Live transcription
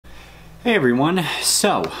Hey everyone.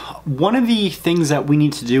 So, one of the things that we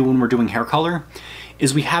need to do when we're doing hair color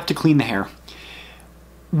is we have to clean the hair.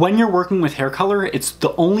 When you're working with hair color, it's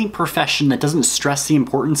the only profession that doesn't stress the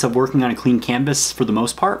importance of working on a clean canvas for the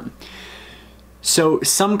most part. So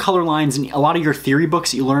some color lines and a lot of your theory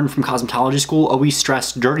books that you learn from cosmetology school always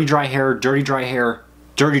stress dirty dry hair, dirty dry hair,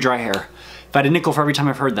 dirty dry hair. If I had a nickel for every time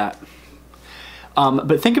I've heard that.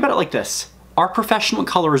 But think about it like this. Our professional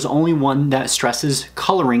color is the only one that stresses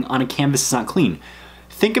coloring on a canvas that's not clean.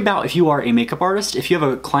 Think about if you are a makeup artist, if you have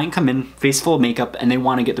a client come in, face full of makeup, and they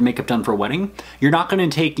want to get their makeup done for a wedding, you're not going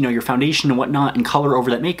to take, your foundation and whatnot and color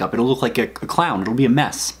over that makeup. It'll look like a clown. It'll be a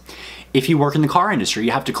mess. If you work in the car industry,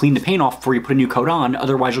 you have to clean the paint off before you put a new coat on,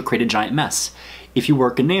 otherwise you'll create a giant mess. If you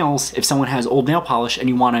work in nails, if someone has old nail polish and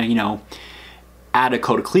you want to, add a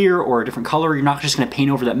coat of clear or a different color, you're not just going to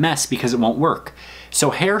paint over that mess because it won't work. So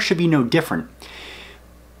hair should be no different.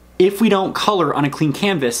 If we don't color on a clean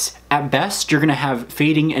canvas, at best, you're going to have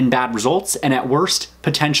fading and bad results, and at worst,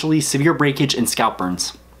 potentially severe breakage and scalp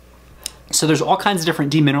burns. So there's all kinds of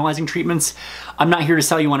different demineralizing treatments. I'm not here to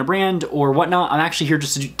sell you on a brand or whatnot. I'm actually here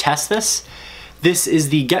just to test this. This is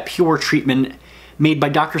the Get Pure treatment made by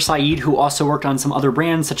Dr. Saeed, who also worked on some other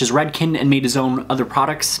brands such as Redken and made his own other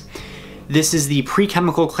products. This is the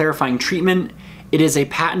pre-chemical clarifying treatment. It is a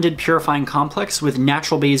patented purifying complex with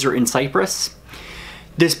natural basil and cypress.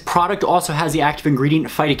 This product also has the active ingredient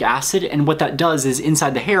phytic acid, and what that does is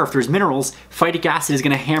inside the hair, if there's minerals, phytic acid is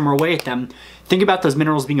going to hammer away at them. Think about those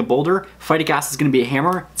minerals being a boulder. Phytic acid is going to be a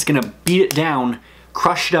hammer. It's going to beat it down,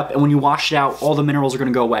 crush it up, and when you wash it out, all the minerals are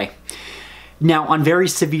going to go away. Now, on very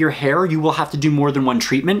severe hair, you will have to do more than one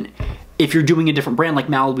treatment. If you're doing a different brand like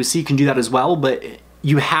Malibu C, you can do that as well, but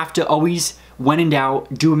you have to always, when in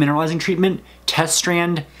doubt, do a mineralizing treatment, test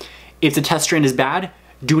strand. If the test strand is bad,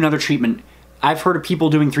 do another treatment. I've heard of people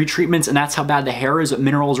doing 3 treatments and that's how bad the hair is with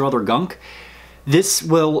minerals or other gunk. This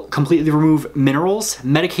will completely remove minerals,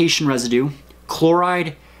 medication residue,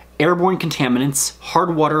 chloride, airborne contaminants,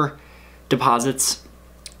 hard water deposits,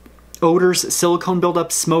 odors, silicone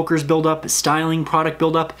buildup, smokers buildup, styling product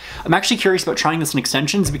buildup. I'm actually curious about trying this in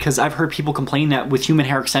extensions because I've heard people complain that with human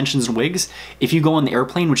hair extensions and wigs, if you go on the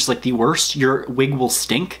airplane, which is like the worst, your wig will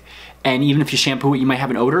stink. And even if you shampoo it, you might have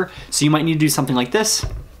an odor. So you might need to do something like this.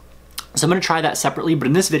 So I'm going to try that separately, but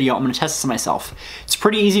in this video, I'm going to test this myself. It's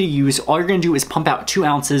pretty easy to use. All you're going to do is pump out 2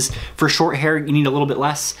 ounces. For short hair, you need a little bit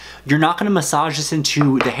less. You're not going to massage this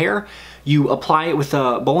into the hair. You apply it with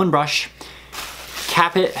a bowl and brush,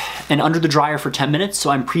 cap it, and under the dryer for 10 minutes. So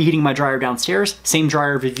I'm preheating my dryer downstairs. Same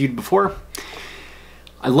dryer I've reviewed before.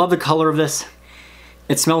 I love the color of this.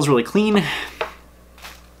 It smells really clean.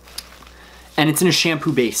 And it's in a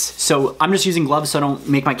shampoo base. So I'm just using gloves so I don't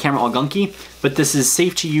make my camera all gunky, but this is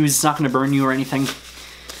safe to use. It's not going to burn you or anything.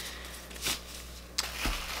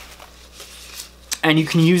 And you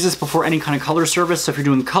can use this before any kind of color service. So if you're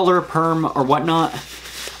doing color, perm, or whatnot,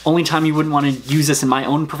 only time you wouldn't want to use this, in my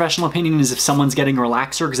own professional opinion, is if someone's getting a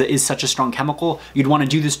relaxer, because it is such a strong chemical. You'd want to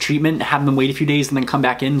do this treatment, have them wait a few days, and then come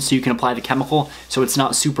back in so you can apply the chemical. So it's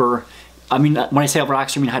not super, when I say a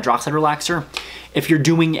relaxer, I mean hydroxide relaxer. If you're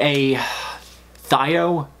doing a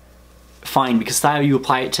Thio, fine, because Thio you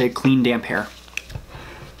apply it to clean, damp hair.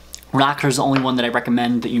 Relaxer is the only one that I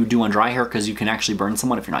recommend that you do on dry hair because you can actually burn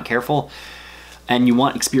someone if you're not careful, and you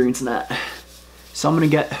want experience in that. So I'm going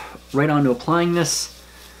to get right on to applying this.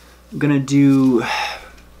 I'm going to do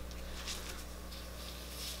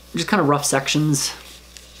just kind of rough sections.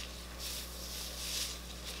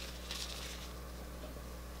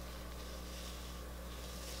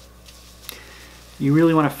 You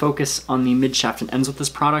really want to focus on the mid shaft and ends with this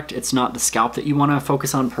product. It's not the scalp that you want to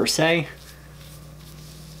focus on per se.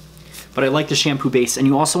 But I like the shampoo base. And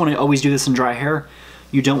you also want to always do this in dry hair.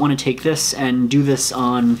 You don't want to take this and do this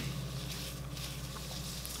on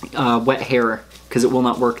wet hair because it will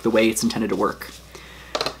not work the way it's intended to work.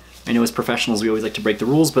 I know as professionals we always like to break the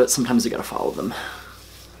rules, but sometimes you gotta follow them.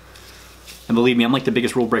 And believe me, I'm like the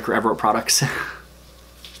biggest rule breaker ever at products.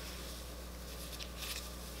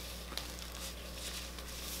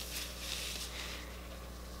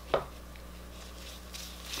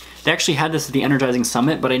 They actually had this at the Energizing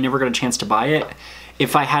Summit, but I never got a chance to buy it.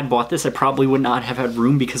 If I had bought this, I probably would not have had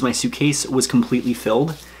room because my suitcase was completely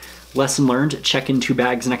filled. Lesson learned, check in 2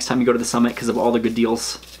 bags next time you go to the summit because of all the good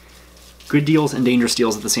deals. Good deals and dangerous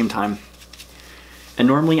deals at the same time. And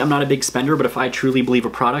normally I'm not a big spender, but if I truly believe a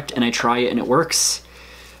product and I try it and it works,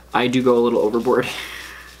 I do go a little overboard.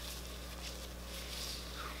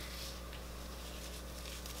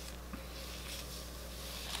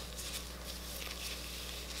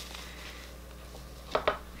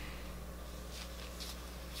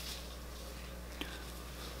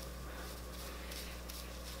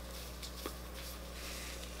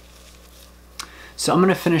 So I'm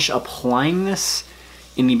gonna finish applying this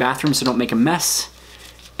in the bathroom so don't make a mess,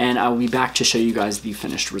 and I'll be back to show you guys the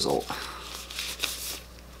finished result.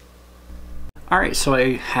 All right, so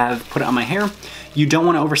I have put it on my hair. You don't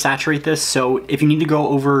want to oversaturate this, so if you need to go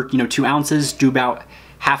over 2 ounces, do about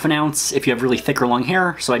 ½ an ounce if you have really thick or long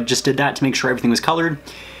hair. So I just did that to make sure everything was colored.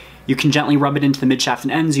 You can gently rub it into the mid shaft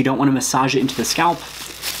and ends. You don't want to massage it into the scalp.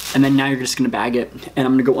 And then now you're just gonna bag it, and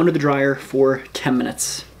I'm gonna go under the dryer for 10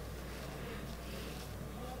 minutes.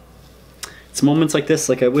 It's moments like this,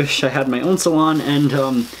 like I wish I had my own salon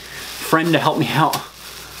and friend to help me out.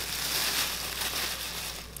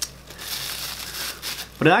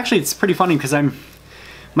 But it's pretty funny because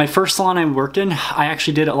my first salon I worked in, I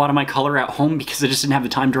actually did a lot of my color at home because I just didn't have the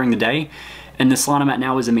time during the day. And the salon I'm at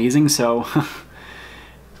now is amazing, so.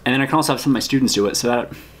 And then I can also have some of my students do it, so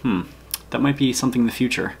that might be something in the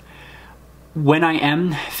future. When I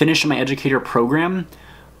am finished my educator program,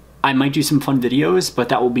 I might do some fun videos, but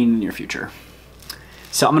that will be in the near future.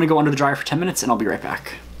 So I'm gonna go under the dryer for 10 minutes and I'll be right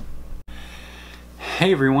back.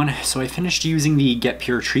 Hey everyone, so I finished using the Get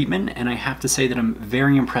Pure treatment and I have to say that I'm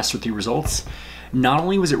very impressed with the results. Not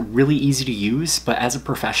only was it really easy to use, but as a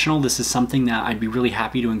professional, this is something that I'd be really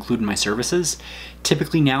happy to include in my services.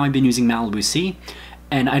 Typically now I've been using Malibu C,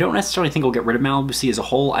 and I don't necessarily think I'll get rid of Malibu C as a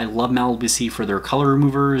whole. I love Malibu C for their color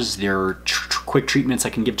removers, their quick treatments I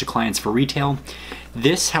can give to clients for retail.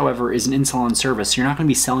 This, however, is an in-salon service, so you're not gonna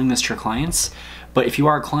be selling this to your clients, but if you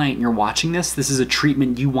are a client and you're watching this is a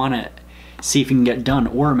treatment you wanna see if you can get done,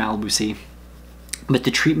 or Malibu C. But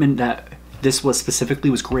the treatment that this was specifically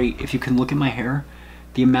was great. If you can look at my hair,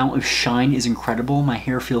 the amount of shine is incredible. My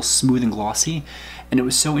hair feels smooth and glossy. And it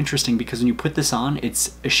was so interesting because when you put this on,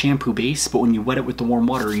 it's a shampoo base, but when you wet it with the warm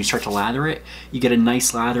water and you start to lather it, you get a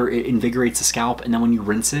nice lather, it invigorates the scalp, and then when you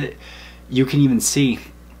rinse it, you can even see,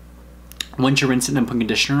 once you rinse it and then put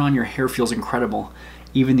conditioner on, your hair feels incredible.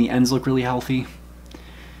 Even the ends look really healthy.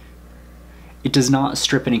 It does not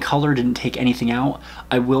strip any color, didn't take anything out.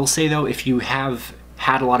 I will say though, if you have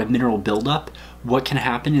had a lot of mineral buildup, what can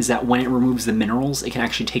happen is that when it removes the minerals, it can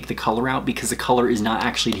actually take the color out because the color is not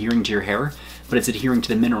actually adhering to your hair, but it's adhering to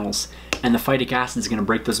the minerals. And the phytic acid is gonna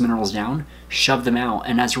break those minerals down, shove them out,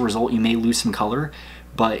 and as a result, you may lose some color,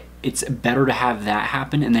 but it's better to have that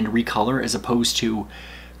happen and then recolor as opposed to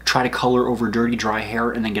try to color over dirty, dry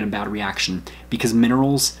hair and then get a bad reaction. Because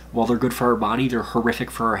minerals, while they're good for our body, they're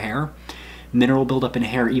horrific for our hair. Mineral buildup in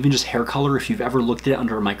hair, even just hair color, if you've ever looked at it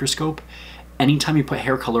under a microscope, anytime you put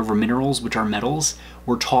hair color over minerals, which are metals,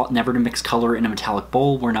 we're taught never to mix color in a metallic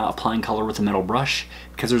bowl. We're not applying color with a metal brush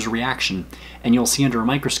because there's a reaction. And you'll see under a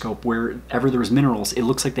microscope wherever there's minerals, it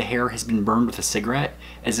looks like the hair has been burned with a cigarette,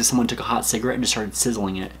 as if someone took a hot cigarette and just started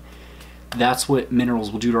sizzling it. That's what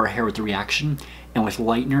minerals will do to our hair with the reaction. And with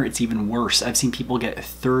lightener, it's even worse. I've seen people get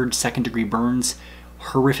 3rd, 2nd degree burns,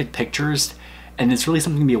 horrific pictures. And it's really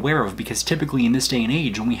something to be aware of because typically in this day and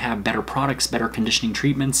age, when we have better products, better conditioning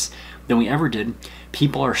treatments than we ever did,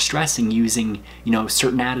 people are stressing using,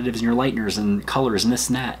 certain additives in your lighteners and colors and this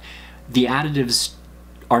and that. The additives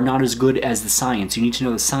are not as good as the science. You need to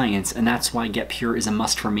know the science, and that's why Get Pure is a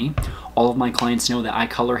must for me. All of my clients know that I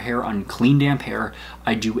color hair on clean, damp hair.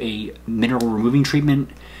 I do a mineral removing treatment,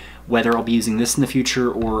 whether I'll be using this in the future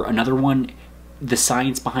or another one. The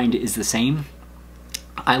science behind it is the same.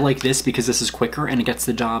 I like this because this is quicker and it gets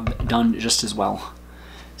the job done just as well.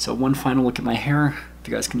 So one final look at my hair. If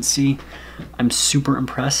you guys can see, I'm super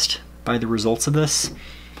impressed by the results of this.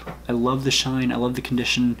 I love the shine, I love the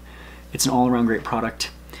condition. It's an all-around great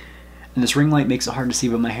product. And this ring light makes it hard to see,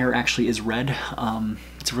 but my hair actually is red.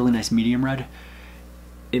 It's a really nice medium red.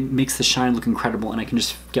 It makes the shine look incredible, and I can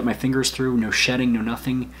just get my fingers through, no shedding, no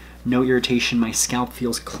nothing, no irritation. My scalp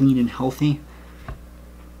feels clean and healthy.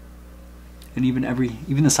 And even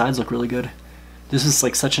the sides look really good. This is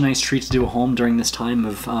like such a nice treat to do at home during this time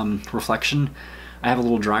of reflection. I have a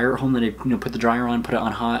little dryer at home that I put the dryer on, put it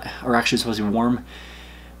on hot, or actually it's supposed to be warm.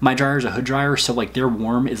 My dryer is a hood dryer, so like their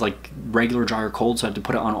warm is like regular dryer cold, so I have to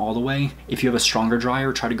put it on all the way. If you have a stronger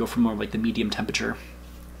dryer, try to go for more like the medium temperature.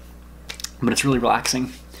 But it's really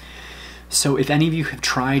relaxing. So if any of you have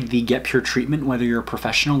tried the Get Pure treatment, whether you're a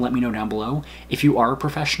professional, let me know down below. If you are a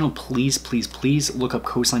professional, please, please, please look up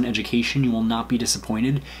Coastline Education. You will not be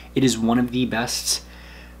disappointed. It is one of the best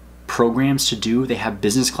programs to do. They have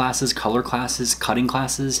business classes, color classes, cutting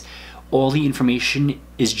classes. All the information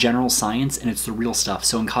is general science and it's the real stuff.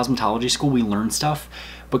 So in cosmetology school, we learn stuff,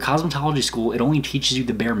 but cosmetology school, it only teaches you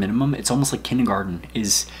the bare minimum. It's almost like kindergarten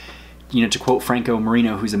is, to quote Franco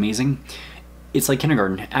Marino, who's amazing, it's like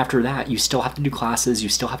kindergarten. After that, you still have to do classes, you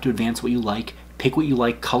still have to advance what you like, pick what you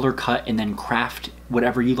like, color cut, and then craft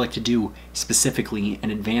whatever you like to do specifically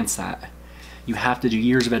and advance that. You have to do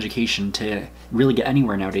years of education to really get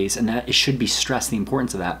anywhere nowadays, and that it should be stressed, the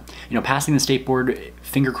importance of that. You know, passing the state board,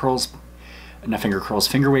 finger waves,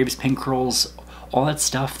 pin curls, all that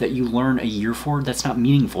stuff that you learn a year for, that's not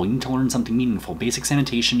meaningful. You need to learn something meaningful. Basic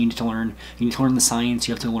sanitation, you need to learn the science,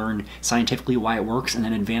 you have to learn scientifically why it works, and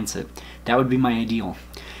then advance it. That would be my ideal.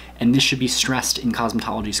 And this should be stressed in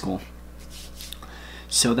cosmetology school.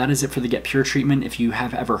 So that is it for the Get Pure treatment. If you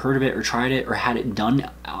have ever heard of it or tried it or had it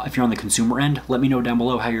done, if you're on the consumer end, let me know down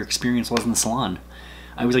below how your experience was in the salon.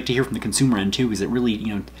 I always like to hear from the consumer end too, because it really,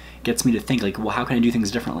 you know, gets me to think like, well, how can I do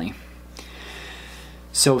things differently?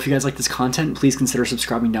 So if you guys like this content, please consider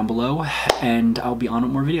subscribing down below, and I'll be on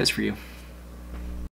with more videos for you.